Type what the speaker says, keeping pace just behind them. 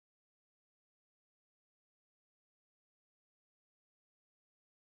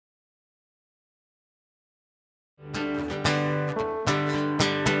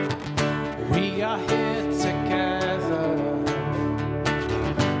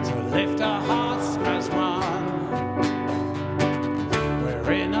lift our hearts as one.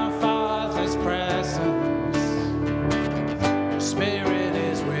 We're in our Father's presence. Your Spirit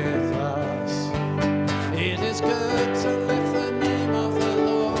is with us. It is good to lift the name of the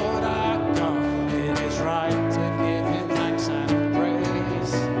Lord our God. It is right to give him thanks and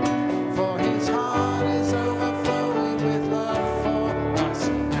praise. For his heart is overflowing with love for us,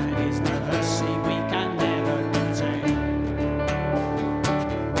 and his mercy we can never contain.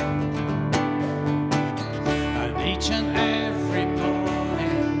 And each and every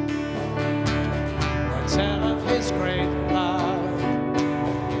morning we'll tell of his great love,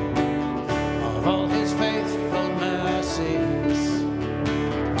 of all his faithful mercies,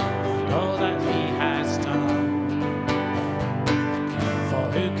 and all that he has done. For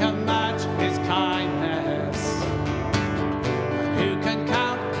who can match his kindness? And who can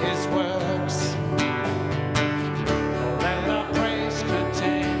count his works? Oh, let our praise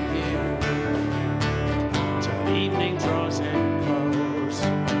continue till evening draws in close.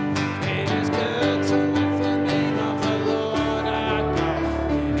 It is good to lift the name of the Lord our God.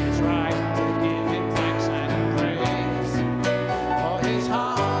 It is right to give him thanks and praise. For his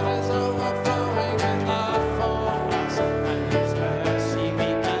heart is overflowing with love for us, and his mercy we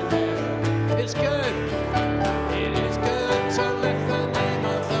can never. It's good. It is good to lift the name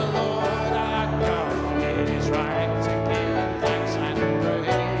of the Lord our God. It is right to give him thanks and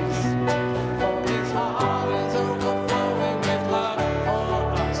praise. For his heart is overflowing with love for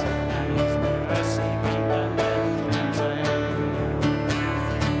us, and his mercy we can never contain.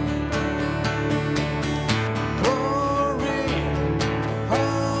 Glory,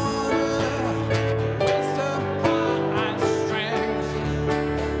 honor, wisdom, power, and strength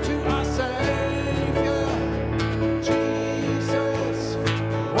to our Savior, Jesus,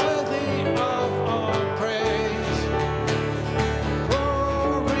 worthy of all praise.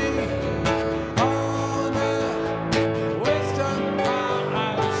 Glory, honor, wisdom, power,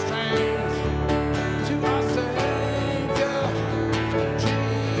 and strength to our Savior,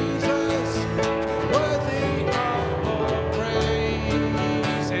 Jesus, worthy of all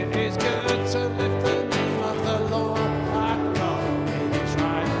praise. It is good to lift the name of the Lord our God. It is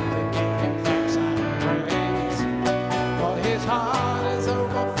right to give him thanks and praise. For his heart is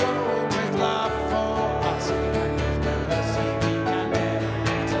overflowing with love for us, and his mercy we can never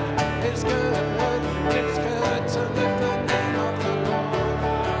contain. It's good to lift the name of the Lord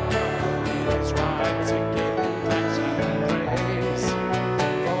our God. It is right to give him thanks and praise.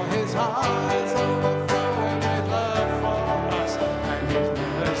 For his heart is overflowing with love for us, and his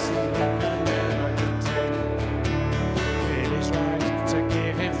mercy we can never contain. It is right to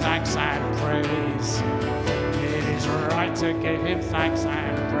give him thanks and praise. It is right to give him thanks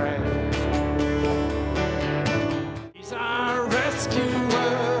and praise. He's our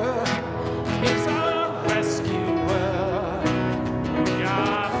rescuer. He's our rescuer. We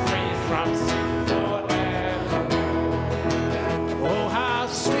are free from sin forevermore. Oh, how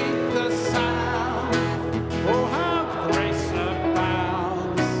sweet the sound. Oh, how grace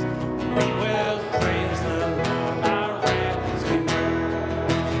abounds. We will praise the Lord, our rescuer.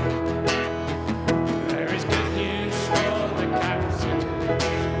 There is good news for the captive.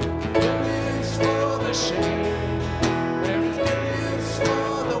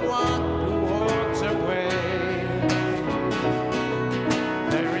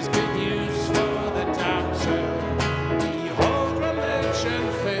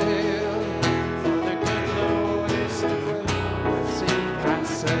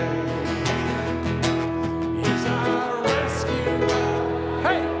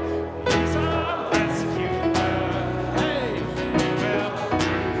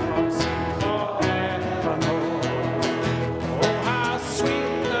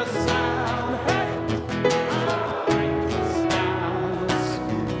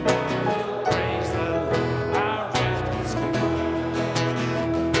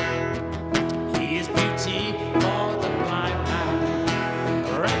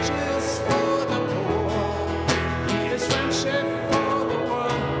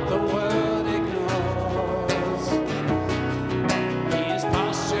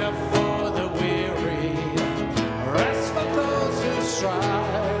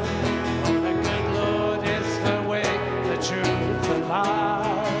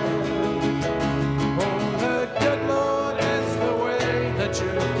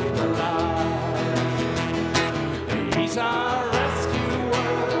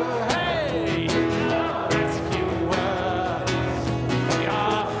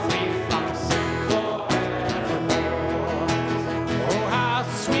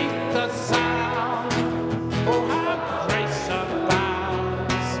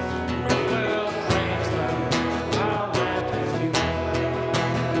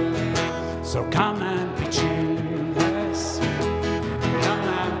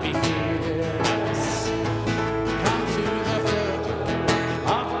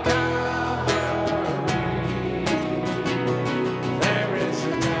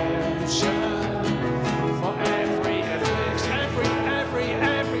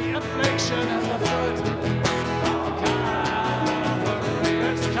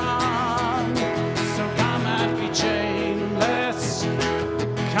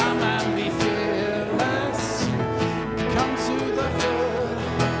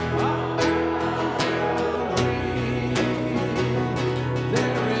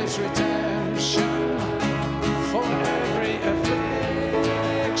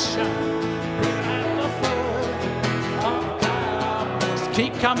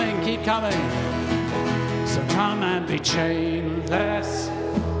 coming, keep coming. So come and be chainless.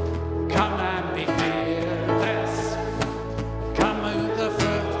 Come and be fearless. Come move the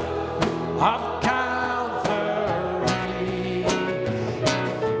foot of Calvary.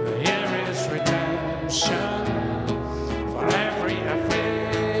 Here is redemption for every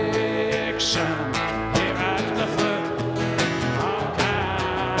affliction. Here at the foot of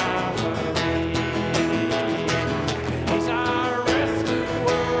Calvary. He's our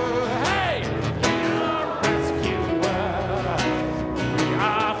rescuer. Hey, he's our rescuer. We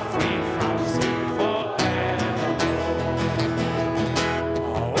are free from sin forevermore.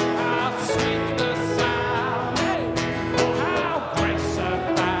 Oh, how sweet the sound. Hey, oh, how grace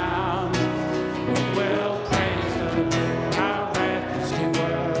abound. We will praise the Lord, our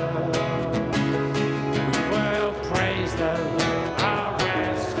rescuer. We will praise the Lord, our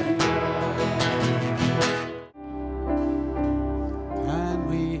rescuer. And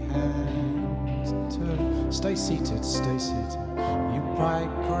we have to stay seated, stay seated. You by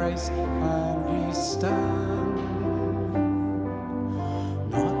grace and we stand,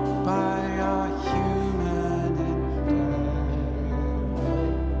 not by our human endeavor,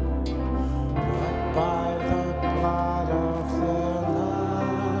 but by the blood of the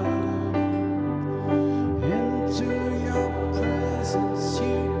Lamb. Into your presence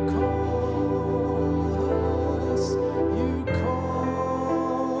you call us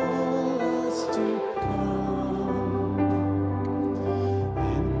to come.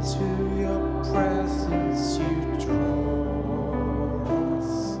 Into your presence you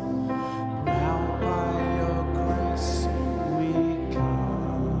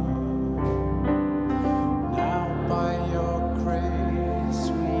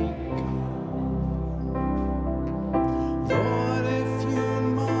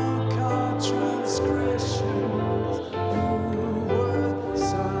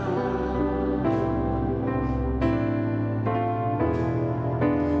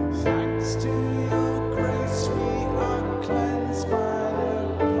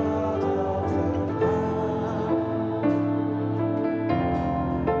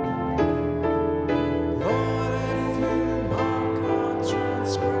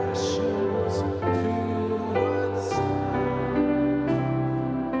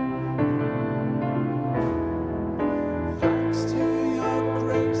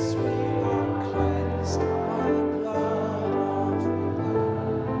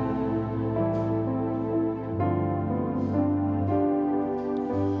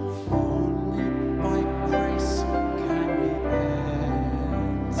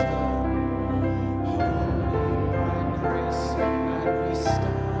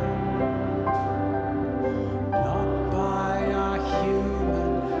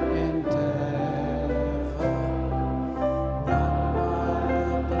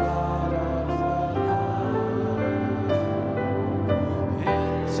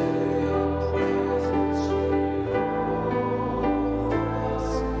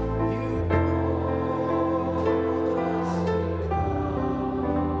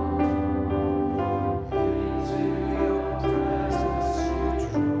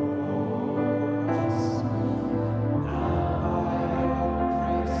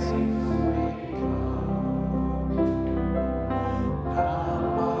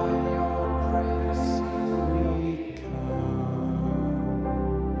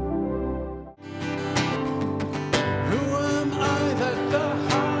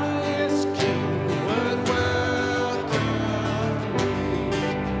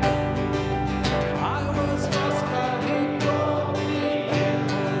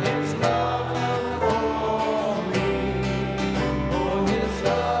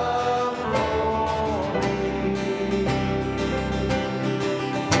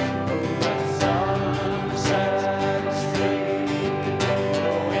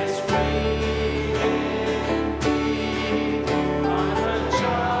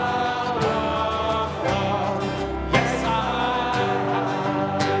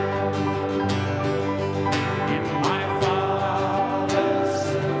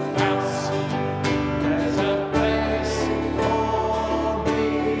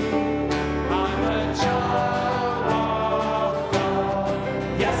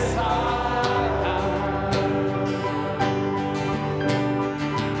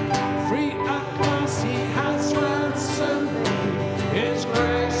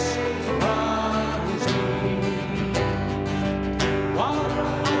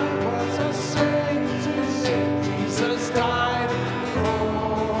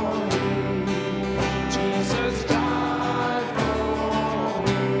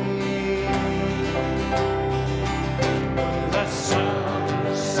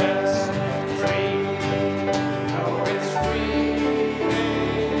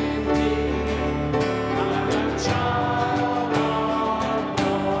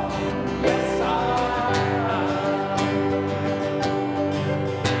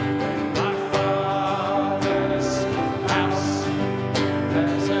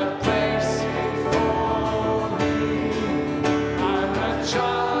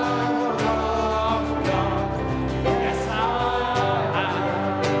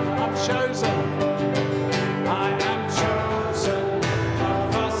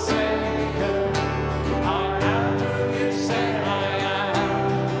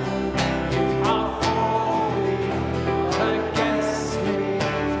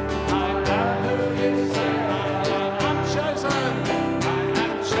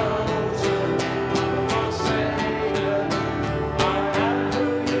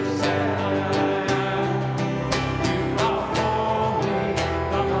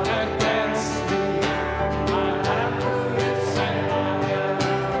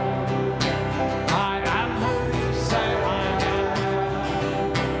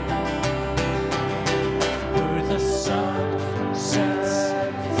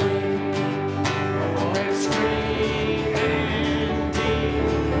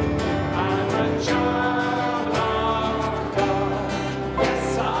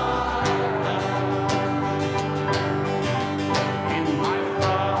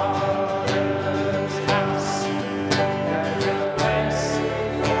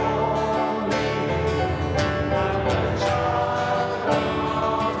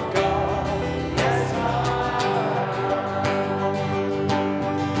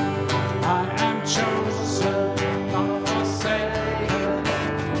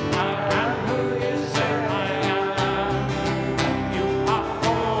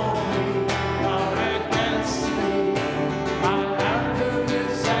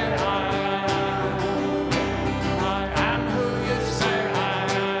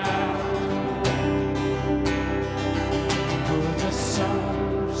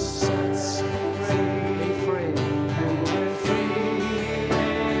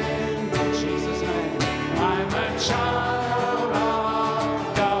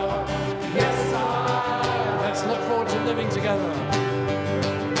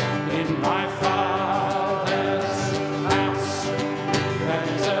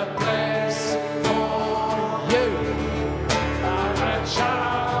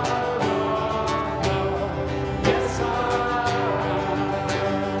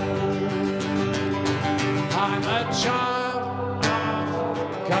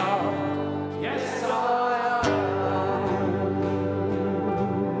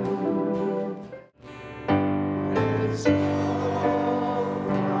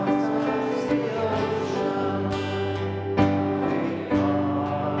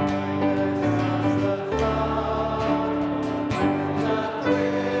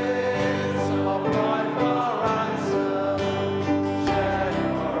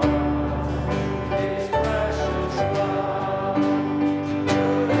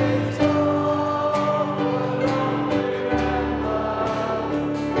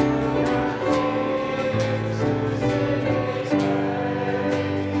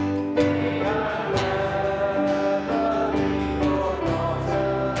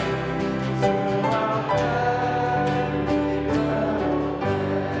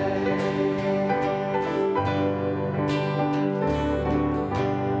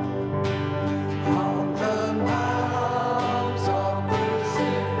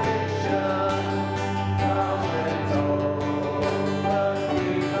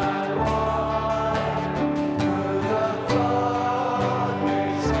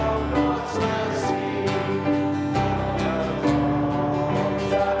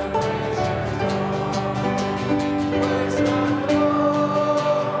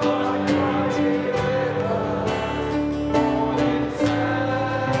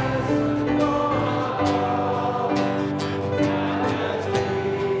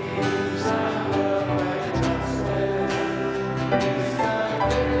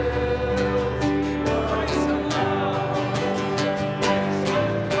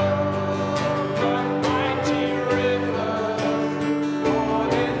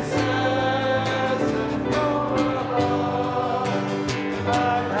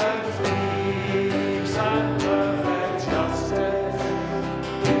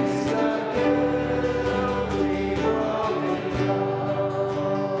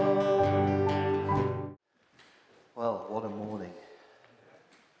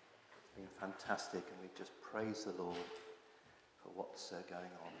fantastic, and we just praise the Lord for what's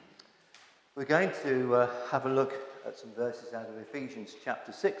going on. We're going to have a look at some verses out of Ephesians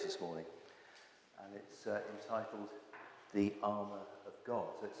chapter 6 this morning, and it's entitled The Armour of God.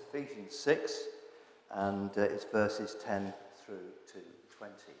 So it's Ephesians 6, and it's verses 10 through to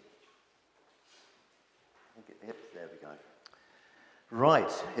 20. There we go.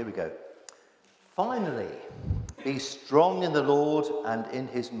 Right, here we go. Finally, be strong in the Lord and in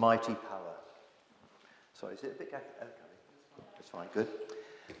his mighty power. Sorry, is it a bit... Okay, that's fine, good.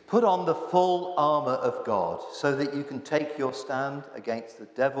 Put on the full armour of God so that you can take your stand against the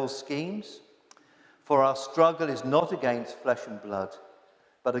devil's schemes. For our struggle is not against flesh and blood,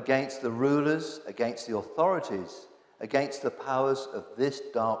 but against the rulers, against the authorities, against the powers of this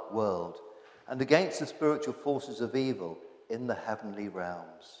dark world, and against the spiritual forces of evil in the heavenly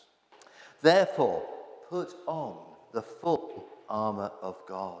realms. Therefore, put on the full armour of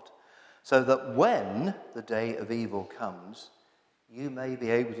God, so that when the day of evil comes, you may be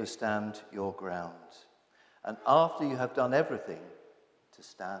able to stand your ground. And after you have done everything, to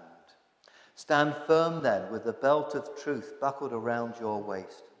stand. Stand firm then, with the belt of truth buckled around your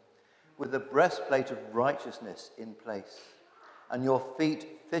waist, with the breastplate of righteousness in place, and your feet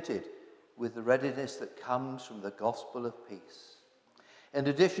fitted with the readiness that comes from the gospel of peace. In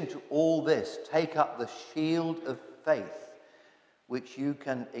addition to all this, take up the shield of faith, which you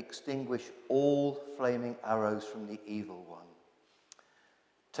can extinguish all flaming arrows from the evil one.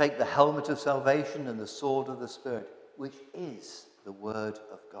 Take the helmet of salvation and the sword of the Spirit, which is the word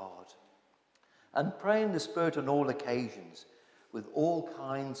of God. And pray in the Spirit on all occasions, with all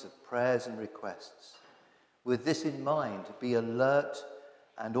kinds of prayers and requests. With this in mind, be alert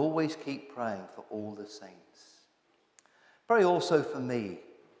and always keep praying for all the saints. Pray also for me,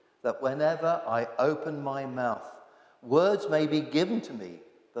 that whenever I open my mouth, words may be given to me,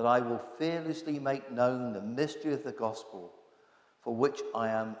 that I will fearlessly make known the mystery of the gospel, for which I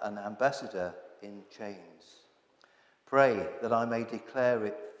am an ambassador in chains. Pray that I may declare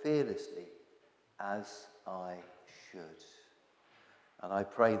it fearlessly as I should. And I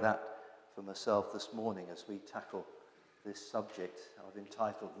pray that for myself this morning as we tackle this subject I've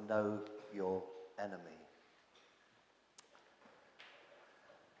entitled, Know Your Enemy.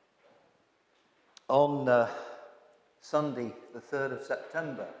 On Sunday, the 3rd of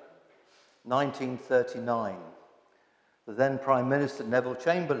September, 1939, the then Prime Minister Neville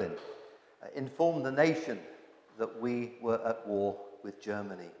Chamberlain informed the nation that we were at war with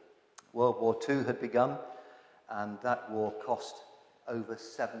Germany. World War II had begun, and that war cost over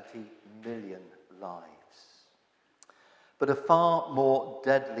 70 million lives. But a far more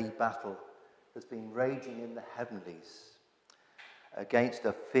deadly battle has been raging in the heavenlies against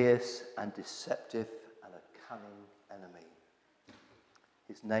a fierce and deceptive and a cunning enemy.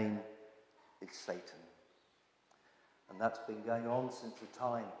 His name is Satan. And that's been going on since the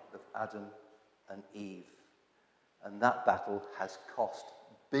time of Adam and Eve. And that battle has cost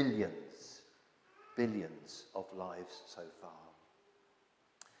billions of lives so far.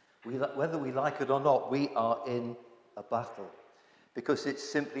 Whether we like it or not, we are in a battle, because it's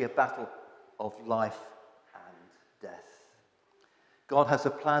simply a battle of life and death. God has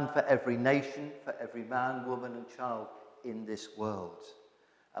a plan for every nation, for every man, woman and child in this world.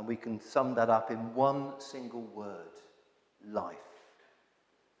 And we can sum that up in one single word: life.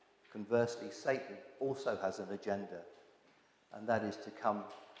 Conversely, Satan also has an agenda, and that is to come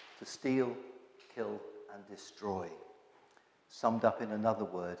to steal, kill and destroy. Summed up in another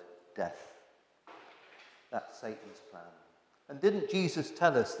word: death. That's Satan's plan. And didn't Jesus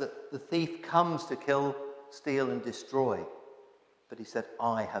tell us that the thief comes to kill, steal and destroy? But he said,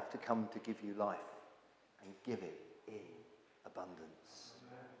 I have to come to give you life and give it in abundance.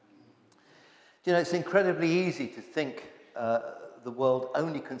 Do you know, it's incredibly easy to think the world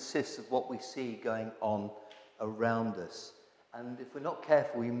only consists of what we see going on around us. And if we're not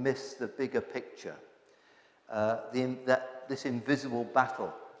careful, we miss the bigger picture. This invisible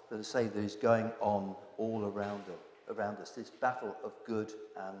battle that I say that is going on all around us, this battle of good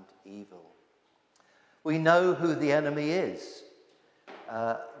and evil. We know who the enemy is.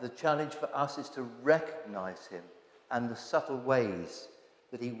 The challenge for us is to recognize him and the subtle ways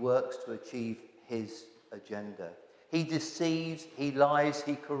that he works to achieve his agenda. He deceives, he lies,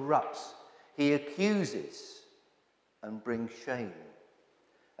 he corrupts, he accuses and brings shame.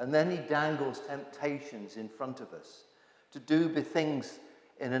 And then he dangles temptations in front of us to do things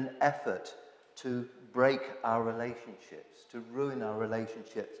in an effort to break our relationships, to ruin our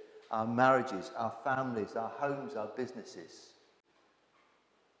relationships, our marriages, our families, our homes, our businesses,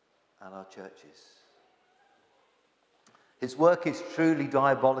 and our churches. His work is truly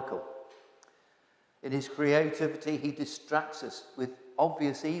diabolical, In his creativity, he distracts us with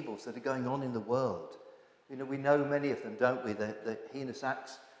obvious evils that are going on in the world. You know, we know many of them, don't we? The heinous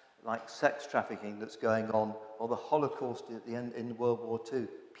acts like sex trafficking that's going on, or the Holocaust at the end in World War II,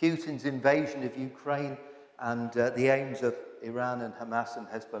 Putin's invasion of Ukraine, and the aims of Iran and Hamas and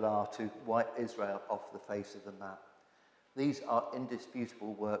Hezbollah to wipe Israel off the face of the map. These are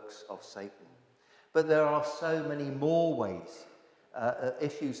indisputable works of Satan. But there are so many more ways,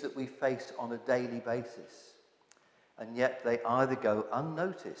 issues that we face on a daily basis, and yet they either go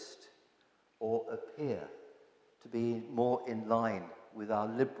unnoticed or appear to be more in line with our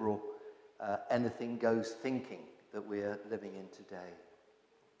liberal, anything-goes thinking that we're living in today.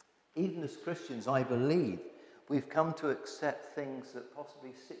 Even as Christians, I believe, we've come to accept things that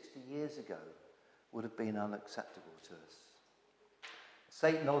possibly 60 years ago would have been unacceptable to us.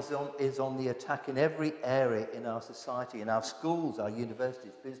 Satan is on the attack in every area in our society, in our schools, our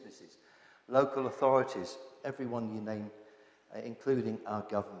universities, businesses, local authorities, everyone you name, including our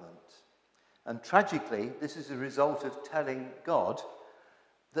government. And tragically, this is a result of telling God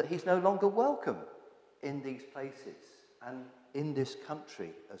that he's no longer welcome in these places and in this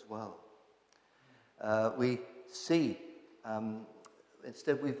country as well. We see,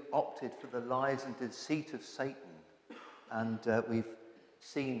 instead we've opted for the lies and deceit of Satan, and we've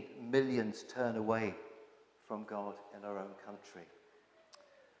seen millions turn away from God in our own country.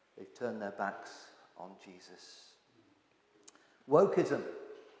 They've turned their backs on Jesus. Wokeism,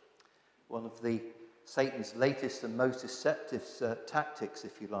 one of Satan's latest and most deceptive tactics,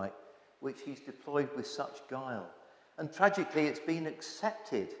 if you like, which he's deployed with such guile. And tragically, it's been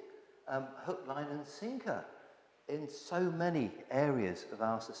accepted hook, line and sinker in so many areas of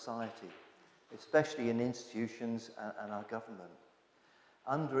our society, especially in institutions and our government.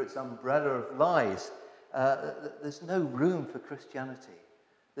 Under its umbrella of lies, there's no room for Christianity.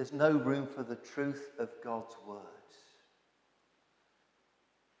 There's no room for the truth of God's words.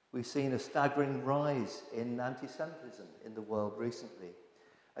 We've seen a staggering rise in anti-Semitism in the world recently.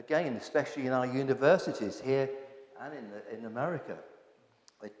 Again, especially in our universities here and in America,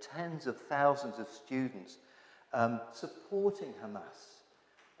 with tens of thousands of students supporting Hamas,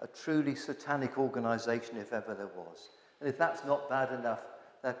 a truly satanic organization if ever there was. And if that's not bad enough,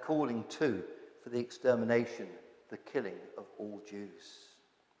 they're calling too for the extermination, the killing of all Jews.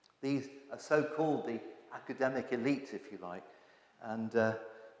 These are so-called the academic elite, if you like, and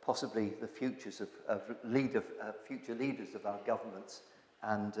possibly the future leaders of our governments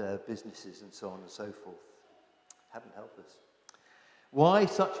and businesses and so on and so forth. Heaven help us. Why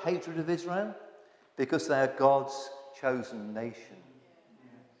such hatred of Israel? Because they are God's chosen nation.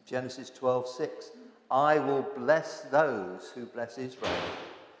 Genesis 12:6. I will bless those who bless Israel,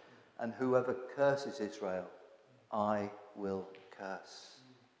 and whoever curses Israel, I will curse.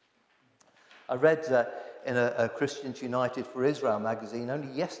 I read in a Christians United for Israel magazine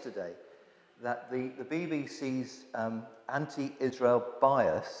only yesterday that the BBC's anti-Israel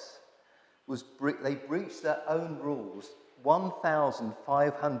bias they breached their own rules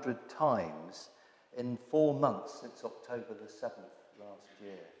 1,500 times in 4 months since October the 7th last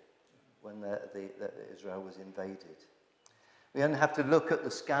year, when Israel was invaded. We only have to look at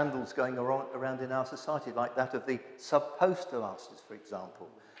the scandals going around in our society, like that of the sub-postmasters, for example,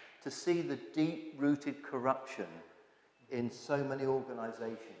 to see the deep-rooted corruption in so many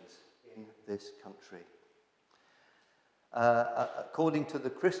organizations in this country. According to the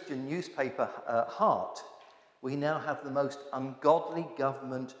Christian newspaper Heart, we now have the most ungodly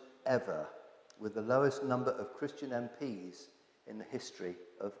government ever, with the lowest number of Christian MPs in the history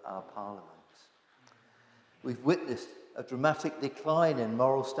of our parliament. We've witnessed a dramatic decline in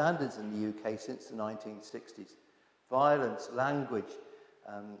moral standards in the UK since the 1960s. Violence, language,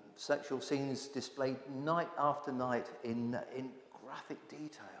 sexual scenes displayed night after night in graphic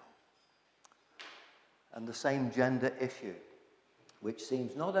detail. And the same gender issue, which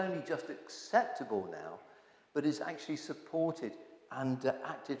seems not only just acceptable now, but is actually supported and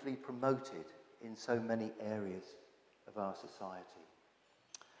actively promoted in so many areas of our society.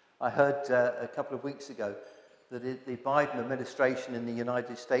 I heard a couple of weeks ago that the Biden administration in the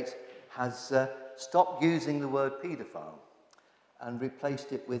United States has stopped using the word paedophile and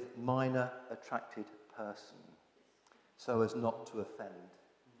replaced it with minor attracted person, so as not to offend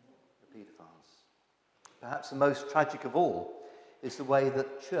the paedophiles. Perhaps the most tragic of all is the way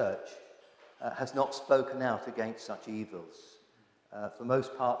that church has not spoken out against such evils. For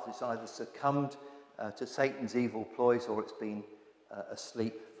most parts, it's either succumbed to Satan's evil ploys or it's been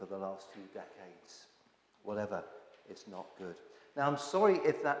asleep for the last few decades. Whatever, it's not good. Now, I'm sorry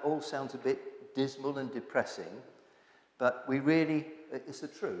if that all sounds a bit dismal and depressing, but it's the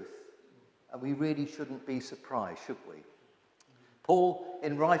truth. And we really shouldn't be surprised, should we? Paul,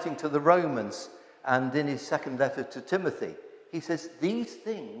 in writing to the Romans and in his second letter to Timothy, he says these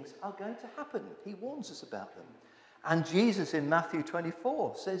things are going to happen. He warns us about them. And Jesus in Matthew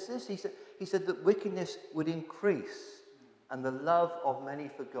 24 says this. He said that wickedness would increase and the love of many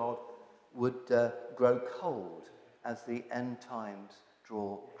for God would grow cold as the end times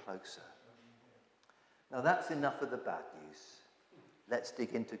draw closer. Now that's enough of the bad news. Let's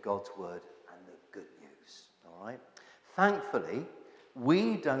dig into God's word and the good news. All right? Thankfully,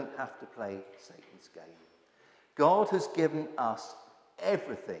 we don't have to play Satan's game. God has given us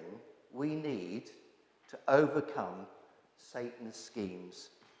everything we need to overcome Satan's schemes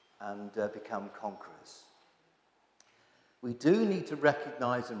and become conquerors. We do need to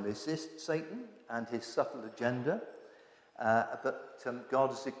recognize and resist Satan and his subtle agenda, but God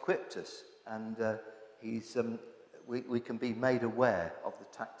has equipped us, and we can be made aware of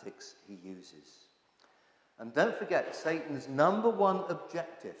the tactics he uses. And don't forget, Satan's number one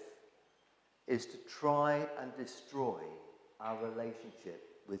objective is to try and destroy our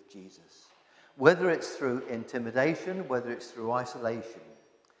relationship with Jesus. Whether it's through intimidation, whether it's through isolation,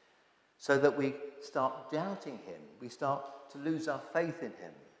 so that we start doubting him, we start to lose our faith in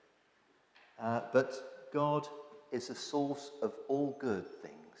him. But God is the source of all good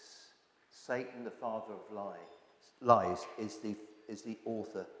things. Satan, the father of lies, is the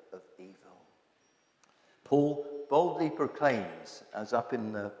author of evil. Paul boldly proclaims, as up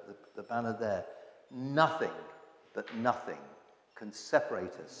in the banner there, nothing but nothing can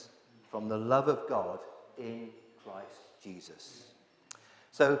separate us from the love of God in Christ Jesus.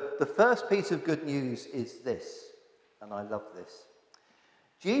 So the first piece of good news is this, and I love this.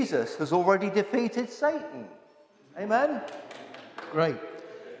 Jesus has already defeated Satan. Amen? Great.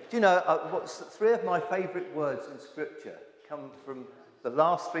 Do you know, three of my favourite words in Scripture come from the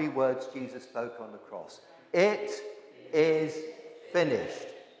last three words Jesus spoke on the cross. It is finished.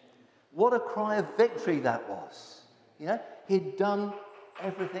 What a cry of victory that was. You know, he'd done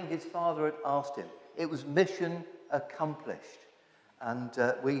everything his Father had asked him. It was mission accomplished. And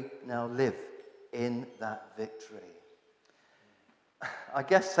we now live in that victory. I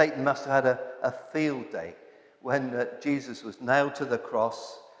guess Satan must have had a field day when Jesus was nailed to the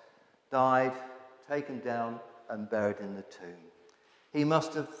cross, died, taken down, and buried in the tomb. He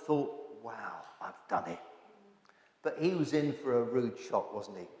must have thought, wow, I've done it. But he was in for a rude shock,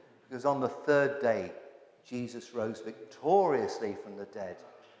 wasn't he? Because on the third day, Jesus rose victoriously from the dead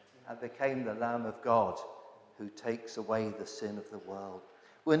and became the Lamb of God who takes away the sin of the world.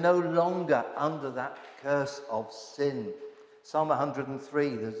 We're no longer under that curse of sin. Psalm 103,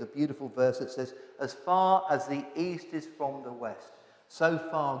 there's a beautiful verse that says, as far as the east is from the west, so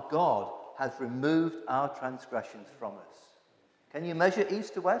far God has removed our transgressions from us. Can you measure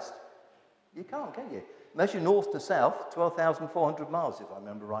east to west? You can't, can you? Measure north to south, 12,400 miles, if I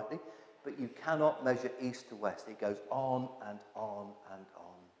remember rightly, but you cannot measure east to west. It goes on and on and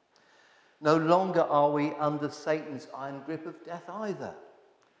on. No longer are we under Satan's iron grip of death either.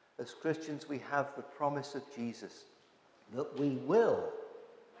 As Christians, we have the promise of Jesus that we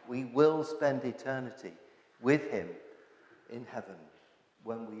will spend eternity with him in heaven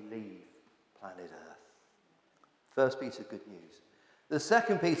when we leave planet Earth. First piece of good news. The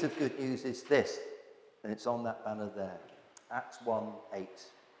second piece of good news is this, and it's on that banner there, Acts 1:8.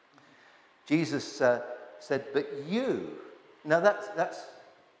 Jesus said, but you, now that's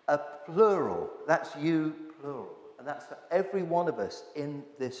a plural, that's you plural, and that's for every one of us in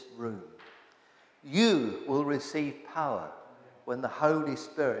this room. You will receive power when the Holy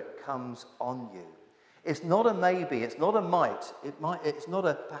Spirit comes on you. It's not a maybe, it's not a might, it's not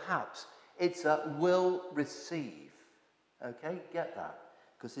a perhaps, it's a will receive. Okay, get that,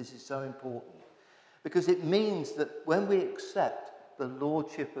 because this is so important. Because it means that when we accept the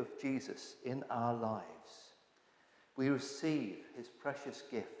lordship of Jesus in our lives, we receive his precious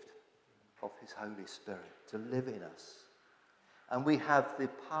gift of his Holy Spirit to live in us. And we have the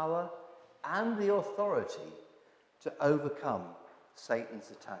power and the authority to overcome Satan's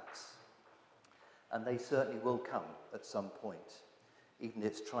attacks. And they certainly will come at some point, even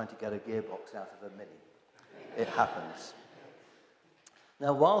if it's trying to get a gearbox out of a Mini. It happens.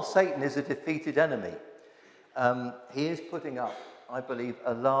 Now, while Satan is a defeated enemy, he is putting up, I believe,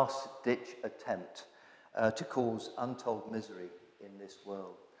 a last-ditch attempt to cause untold misery in this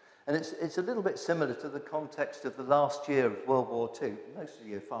world. And it's a little bit similar to the context of the last year of World War II. Most of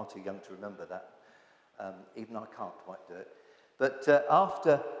you are far too young to remember that. Even I can't quite do it. But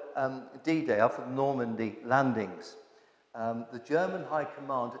after D-Day, after the Normandy landings, the German High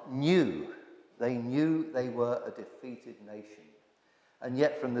Command knew they were a defeated nation. And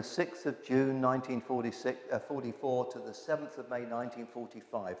yet from the 6th of June 1944 to the 7th of May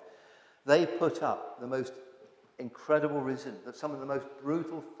 1945, they put up the most incredible resistance, that some of the most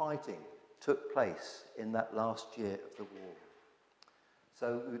brutal fighting took place in that last year of the war.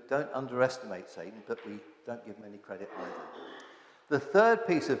 So we don't underestimate Satan, but we don't give him any credit either. The third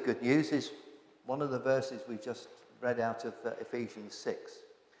piece of good news is one of the verses we just read out of Ephesians 6.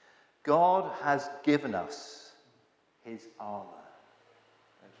 God has given us his armour.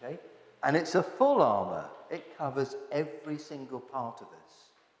 Okay? And it's a full armour. It covers every single part of us.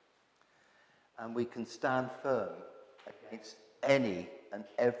 And we can stand firm against any and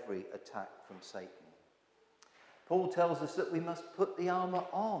every attack from Satan. Paul tells us that we must put the armour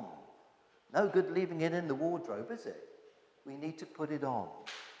on. No good leaving it in the wardrobe, is it? We need to put it on.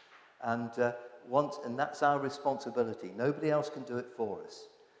 And that's our responsibility. Nobody else can do it for us.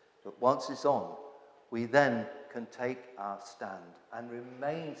 But once it's on, we then can take our stand and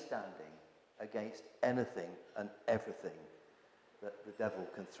remain standing against anything and everything that the devil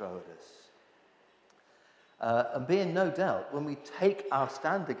can throw at us. And be in no doubt, when we take our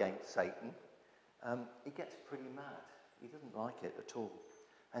stand against Satan, he gets pretty mad. He doesn't like it at all.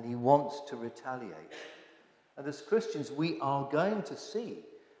 And he wants to retaliate. And as Christians, we are going to see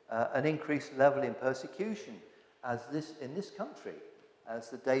an increased level in persecution in this country as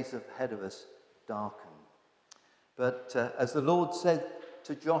the days ahead of us darken. But as the Lord said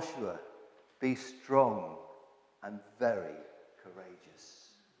to Joshua, be strong and very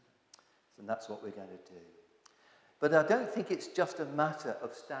courageous. And that's what we're going to do. But I don't think it's just a matter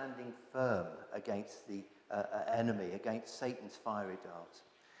of standing firm against the enemy, against Satan's fiery darts.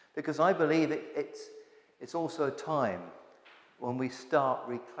 Because I believe it's also a time when we start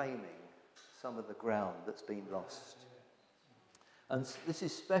reclaiming some of the ground that's been lost. And this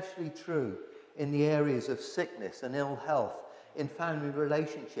is especially true in the areas of sickness and ill health, in family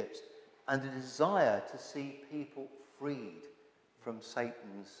relationships, and a desire to see people freed from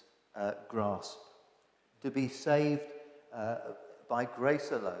Satan's grasp. To be saved by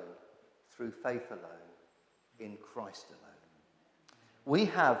grace alone, through faith alone, in Christ alone. We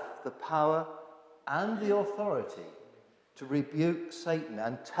have the power and the authority to rebuke Satan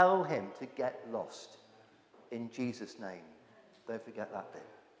and tell him to get lost in Jesus' name. Don't forget that bit.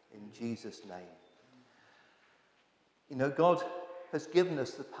 In Jesus' name. You know, God has given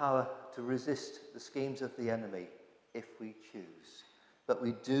us the power to resist the schemes of the enemy if we choose. But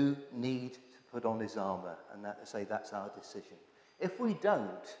we do need to put on his armour, and that's our decision. If we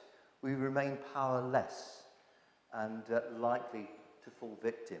don't, we remain powerless and likely to fall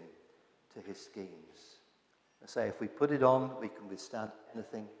victim to his schemes. If we put it on, we can withstand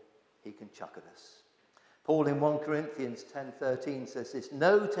anything he can chuck at us. Paul in 1 Corinthians 10:13 says this,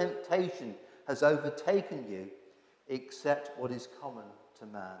 no temptation has overtaken you except what is common to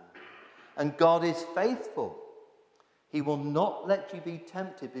man. And God is faithful. He will not let you be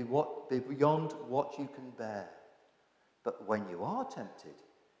tempted beyond what you can bear. But when you are tempted,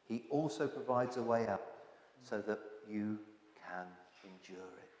 he also provides a way out so that you can endure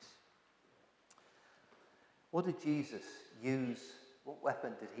it. What did Jesus use? What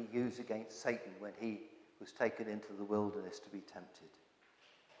weapon did he use against Satan when he was taken into the wilderness to be tempted?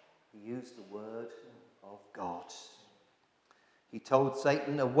 He used the word of God. He told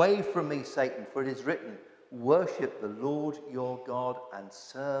Satan, away from me, Satan, for it is written, worship the Lord your God and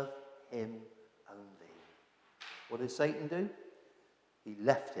serve him only. What did Satan do? He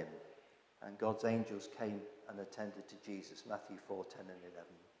left him, and God's angels came and attended to Jesus. Matthew 4:10 and 11.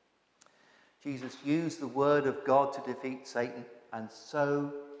 Jesus used the word of God to defeat Satan, and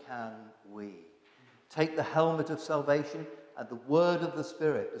so can we. Take the helmet of salvation and the word of the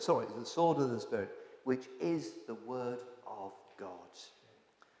Spirit, the sword of the Spirit, which is the word of God.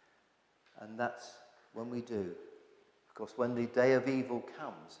 And that's when we do. Of course, when the day of evil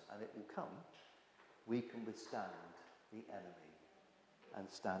comes, and it will come, we can withstand the enemy and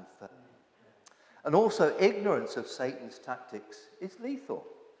stand firm. And also, ignorance of Satan's tactics is lethal.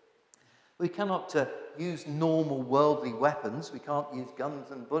 We cannot use normal worldly weapons. We can't use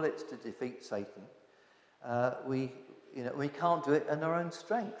guns and bullets to defeat Satan. We can't do it in our own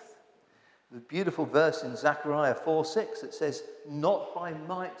strength. The beautiful verse in Zechariah 4:6 that says, not by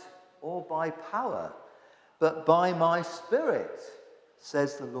might or by power, but by my Spirit,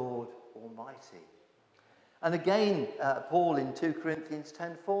 says the Lord Almighty. And again, Paul in 2 Corinthians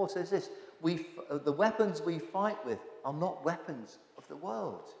 10:4 says this, the weapons we fight with are not weapons of the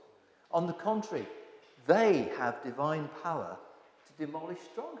world. On the contrary, they have divine power to demolish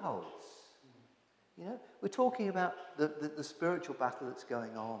strongholds. You know, we're talking about the spiritual battle that's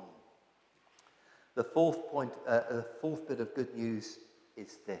going on. The fourth bit of good news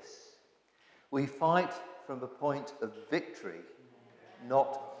is this: we fight from a point of victory,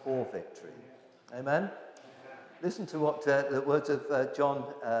 not for victory. Amen? Listen to what the words of John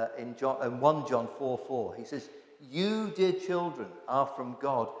in 1 John 4:4. He says, "You, dear children, are from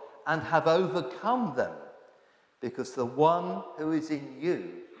God and have overcome them, because the one who is in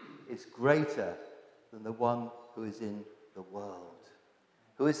you is greater than the one who is in the world."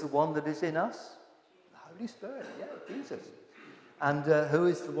 Who is the one that is in us? The Holy Spirit, yeah, Jesus. And who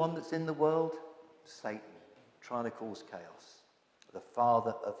is the one that's in the world? Satan, trying to cause chaos, the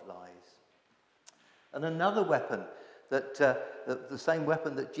father of lies. And another weapon, the same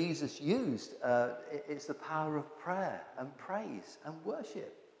weapon that Jesus used, is the power of prayer and praise and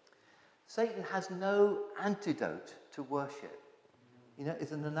worship. Satan has no antidote to worship.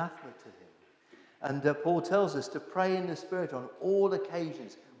 It's an anathema to him. And Paul tells us to pray in the Spirit on all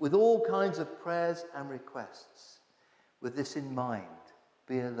occasions, with all kinds of prayers and requests. With this in mind,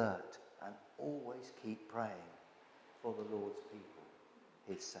 be alert and always keep praying for the Lord's people,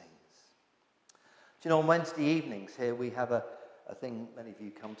 his saints. Do you know, on Wednesday evenings here we have a thing, many of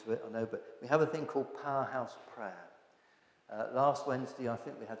you come to it, I know, but we have a thing called Powerhouse Prayer. Last Wednesday, I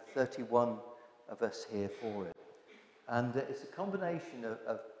think we had 31 of us here for it. And it's a combination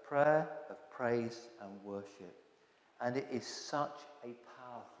of prayer, of praise and worship. And it is such a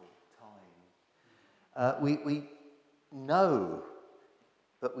powerful time. We know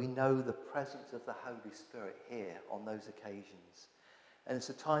the presence of the Holy Spirit here on those occasions. And it's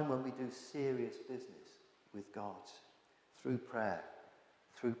a time when we do serious business with God through prayer,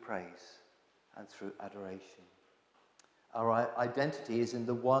 through praise, and through adoration. Our identity is in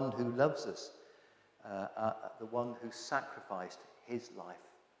the one who loves us, the one who sacrificed his life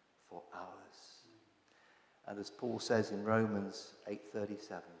for ours. And as Paul says in Romans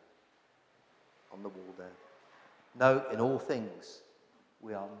 8:37, on the wall there, "No, in all things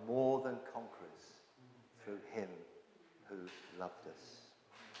we are more than conquerors through him who loved us."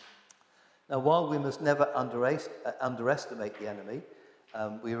 Now, while we must never underestimate the enemy,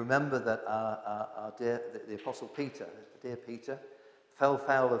 we remember that the Apostle Peter, dear Peter, fell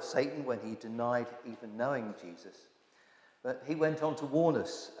foul of Satan when he denied even knowing Jesus. But he went on to warn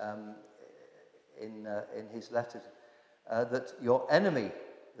us in his letter that your enemy,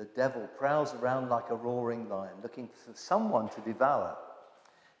 the devil, prowls around like a roaring lion, looking for someone to devour.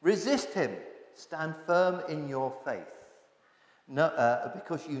 Resist him. Stand firm in your faith,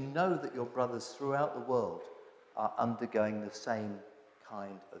 because you know that your brothers throughout the world are undergoing the same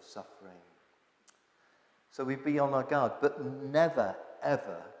kind of suffering. So we be on our guard, but never,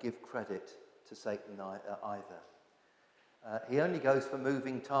 ever give credit to Satan either. He only goes for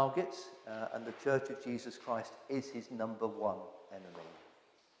moving targets, and the Church of Jesus Christ is his number one enemy.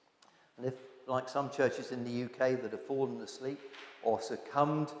 And if, like some churches in the UK that have fallen asleep or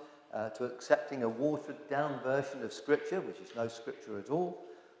succumbed to accepting a watered-down version of Scripture, which is no Scripture at all,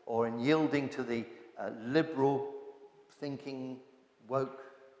 or in yielding to the liberal thinking,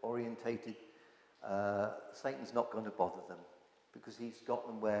 woke-orientated, Satan's not going to bother them, because he's got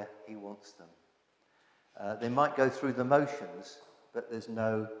them where he wants them. They might go through the motions, but there's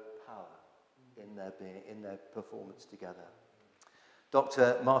no power in their performance together.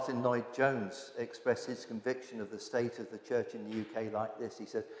 Dr. Martin Lloyd-Jones expressed his conviction of the state of the church in the UK like this. He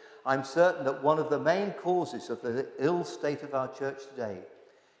said, "I'm certain that one of the main causes of the ill state of our church today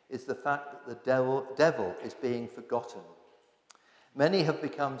is the fact that the devil is being forgotten. Many have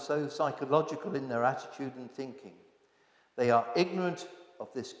become so psychological in their attitude and thinking. They are ignorant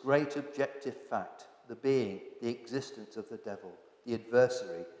of this great objective fact, the existence of the devil, the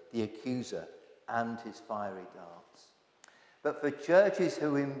adversary, the accuser, and his fiery darts. But for churches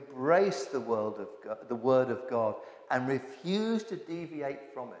who embrace the Word of God and refuse to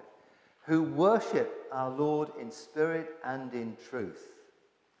deviate from it, who worship our Lord in spirit and in truth,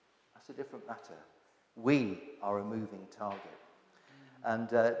 that's a different matter. We are a moving target." And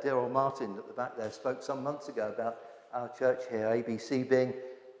dear old Martin at the back there spoke some months ago about our church here, ABC, being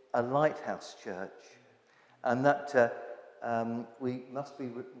a lighthouse church, and that we must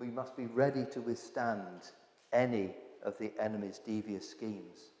be ready to withstand any of the enemy's devious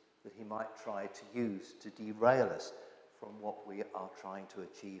schemes that he might try to use to derail us from what we are trying to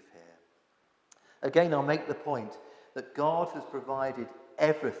achieve here. Again, I'll make the point that God has provided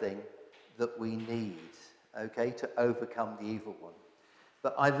everything that we need, okay, to overcome the evil one.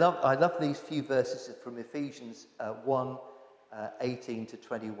 But I love these few verses from Ephesians 1, 18 to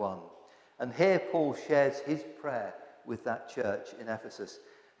 21. And here Paul shares his prayer with that church in Ephesus,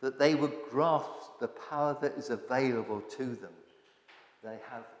 that they would grasp the power that is available to them, they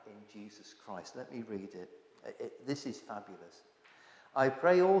have in Jesus Christ. Let me read it. This is fabulous. I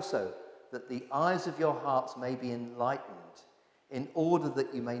pray also that the eyes of your hearts may be enlightened, in order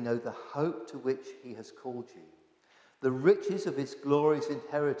that you may know the hope to which he has called you, the riches of his glorious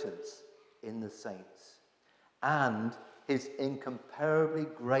inheritance in the saints, and his incomparably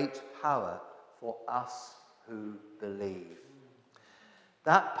great power for us who believe.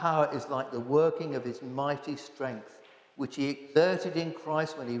 That power is like the working of his mighty strength, which he exerted in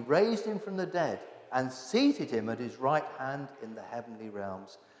Christ when he raised him from the dead and seated him at his right hand in the heavenly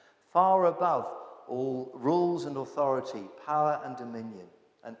realms, far above all rules and authority, power and dominion,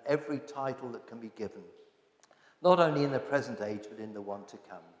 and every title that can be given, not only in the present age, but in the one to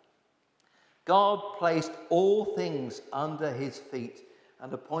come. God placed all things under his feet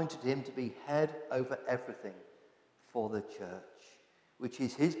and appointed him to be head over everything for the church, which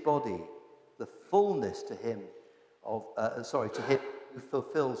is his body, the fullness to him to him who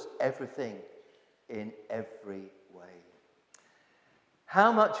fulfills everything in every way.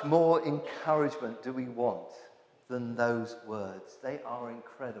 How much more encouragement do we want than those words? They are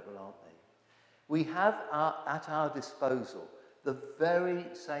incredible, aren't they? We have at our disposal the very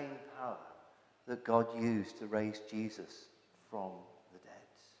same power that God used to raise Jesus from the dead.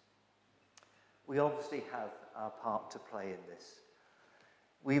 We obviously have our part to play in this.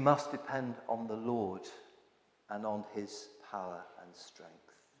 We must depend on the Lord and on his power and strength.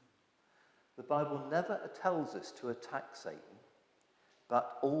 The Bible never tells us to attack Satan,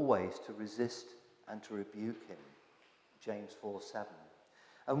 but always to resist and to rebuke him. James 4:7.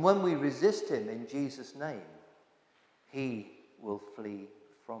 And when we resist him in Jesus' name, he will flee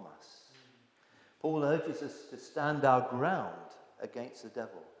from us. Paul urges us to stand our ground against the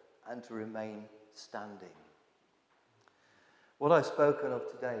devil and to remain standing. What I've spoken of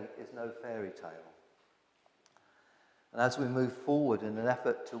today is no fairy tale. And as we move forward in an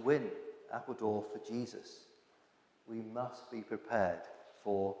effort to win Appledore for Jesus, we must be prepared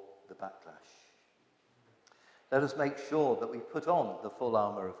for the backlash. Let us make sure that we put on the full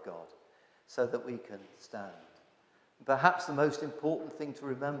armour of God so that we can stand. Perhaps the most important thing to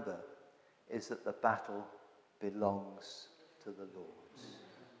remember is that the battle belongs to the Lord.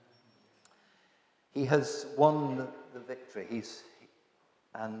 He has won the victory.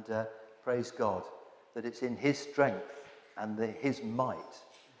 Praise God that it's in his strength and his might,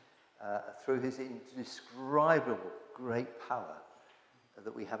 through his indescribable great power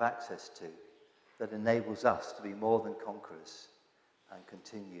that we have access to, that enables us to be more than conquerors and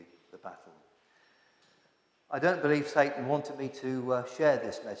continue the battle. I don't believe Satan wanted me to share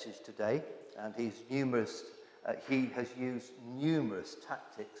this message today, and he has used numerous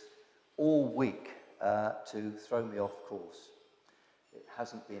tactics all week to throw me off course. It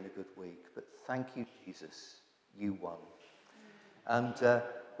hasn't been a good week, but thank you, Jesus, you won. And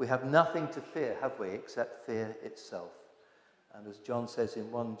we have nothing to fear, have we, except fear itself. And as John says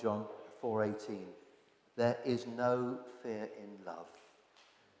in 1 John 4:18, there is no fear in love,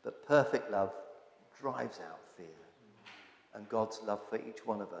 but perfect love drives out fear. And God's love for each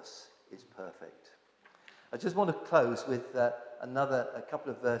one of us is perfect. I just want to close with a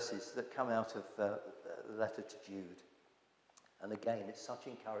couple of verses that come out of the letter to Jude. And again, it's such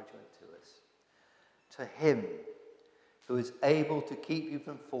encouragement to us. To him who is able to keep you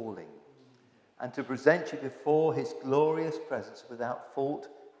from falling and to present you before his glorious presence without fault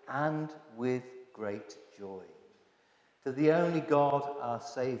and with great joy. To the only God, our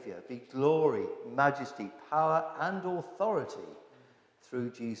Saviour, be glory, majesty, power and authority through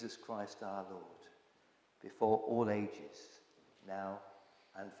Jesus Christ our Lord, before all ages, now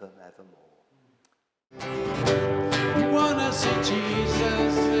and forevermore. We want to see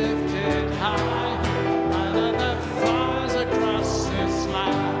Jesus lifted high.